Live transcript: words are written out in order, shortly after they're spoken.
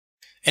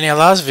In our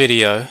last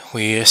video,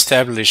 we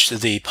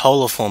established the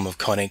polar form of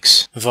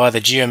conics via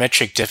the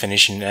geometric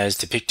definition as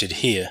depicted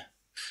here,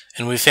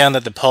 and we found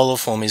that the polar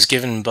form is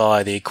given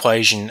by the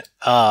equation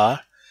r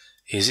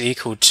is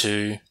equal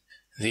to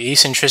the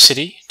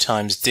eccentricity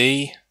times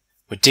d,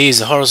 where d is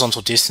the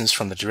horizontal distance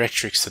from the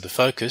directrix to the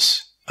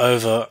focus,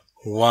 over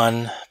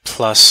 1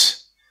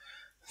 plus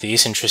the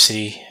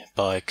eccentricity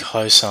by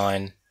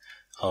cosine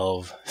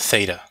of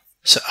theta.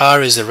 So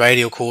r is the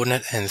radial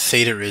coordinate and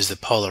theta is the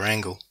polar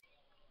angle.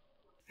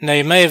 Now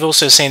you may have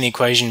also seen the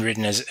equation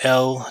written as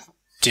L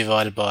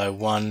divided by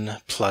 1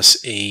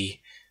 plus E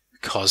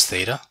cos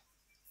theta.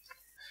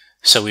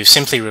 So we've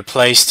simply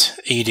replaced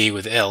ED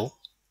with L.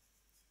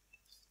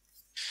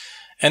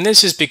 And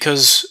this is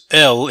because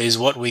L is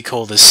what we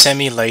call the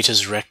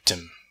semi-latus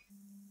rectum.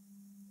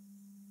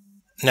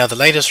 Now the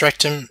latus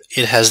rectum,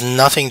 it has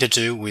nothing to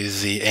do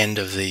with the end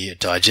of the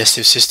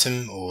digestive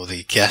system or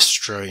the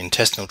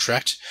gastrointestinal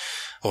tract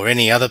or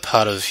any other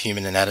part of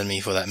human anatomy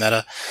for that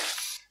matter.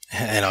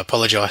 And I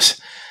apologize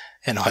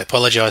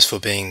for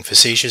being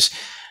facetious.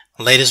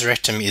 Latus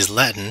rectum is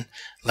Latin,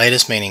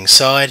 latus meaning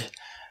side,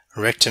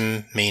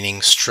 rectum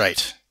meaning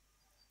straight.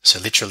 So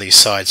literally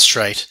side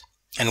straight.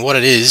 And what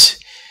it is,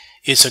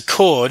 it's a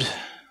chord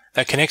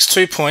that connects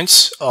 2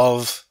 points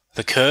of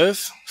the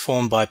curve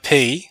formed by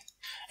P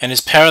and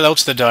is parallel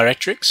to the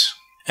directrix,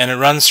 and it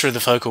runs through the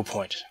focal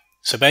point.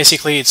 So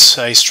basically it's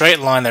a straight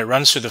line that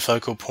runs through the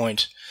focal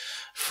point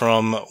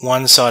from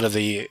one side of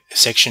the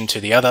section to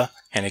the other,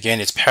 and again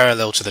it's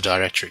parallel to the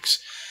directrix.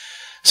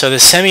 So the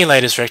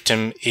semi-latus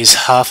rectum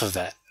is half of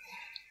that.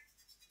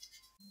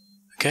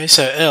 Okay,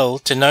 so L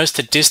denotes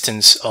the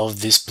distance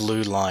of this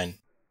blue line.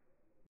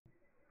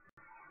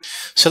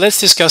 So let's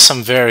discuss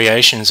some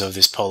variations of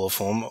this polar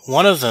form.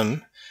 One of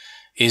them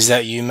is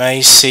that you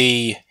may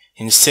see,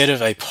 instead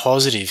of a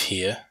positive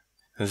here,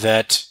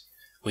 that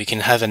we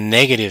can have a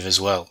negative as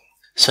well.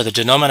 So the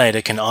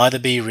denominator can either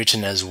be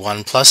written as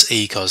 1 plus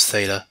E cos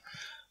theta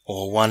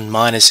or 1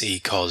 minus E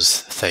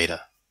cos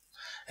theta.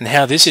 And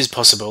how this is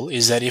possible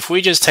is that if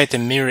we just take the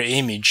mirror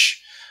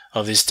image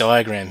of this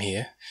diagram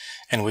here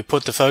and we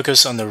put the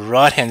focus on the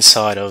right hand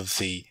side of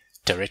the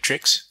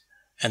directrix,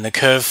 and the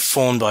curve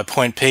formed by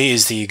point P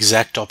is the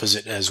exact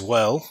opposite as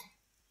well,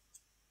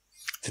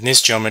 then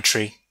this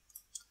geometry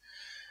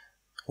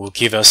will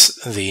give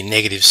us the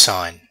negative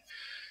sign.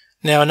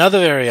 Now another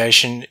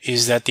variation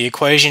is that the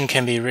equation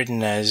can be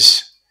written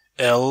as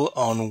L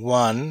on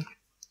 1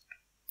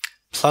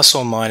 plus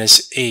or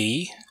minus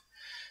E,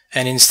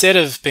 and instead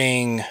of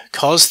being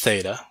cos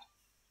theta,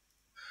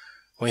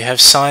 we have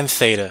sine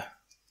theta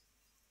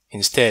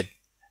instead.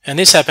 And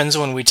this happens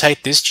when we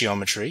take this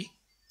geometry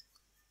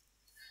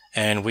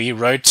and we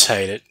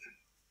rotate it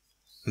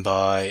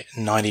by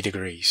 90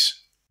 degrees.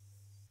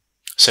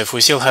 So if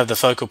we still have the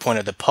focal point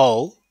at the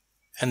pole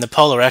and the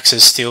polar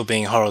axis still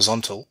being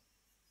horizontal,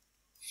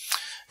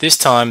 this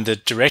time the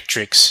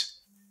directrix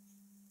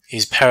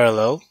is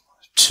parallel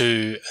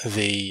to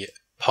the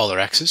polar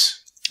axis.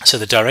 So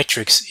the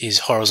directrix is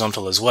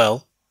horizontal as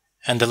well,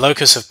 and the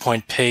locus of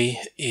point P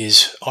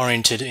is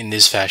oriented in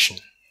this fashion.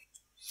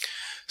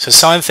 So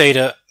sine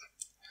theta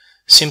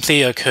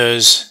simply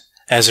occurs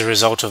as a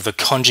result of the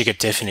conjugate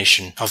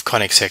definition of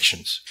conic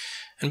sections.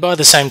 And by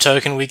the same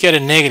token, we get a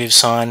negative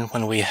sign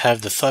when we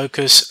have the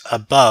focus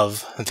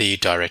above the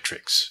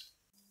directrix.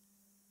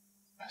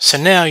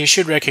 So now you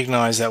should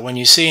recognize that when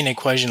you see an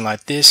equation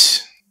like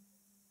this,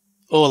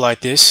 or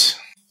like this,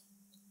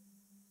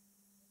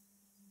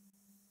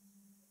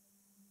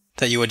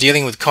 that you are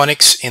dealing with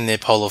conics in their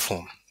polar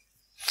form.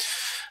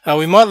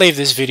 We might leave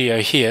this video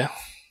here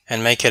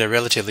and make it a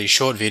relatively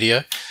short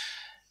video,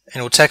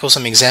 and we'll tackle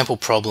some example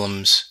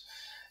problems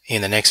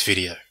in the next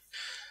video.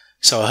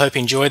 So I hope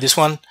you enjoyed this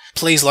one.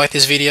 Please like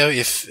this video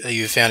if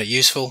you found it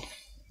useful,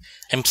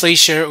 and please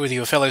share it with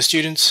your fellow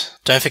students.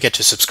 Don't forget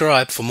to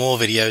subscribe for more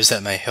videos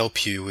that may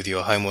help you with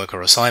your homework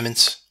or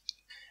assignments.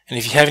 And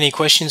if you have any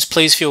questions,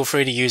 please feel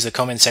free to use the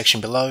comment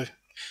section below.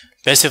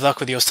 Best of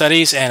luck with your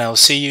studies, and I'll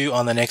see you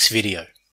on the next video.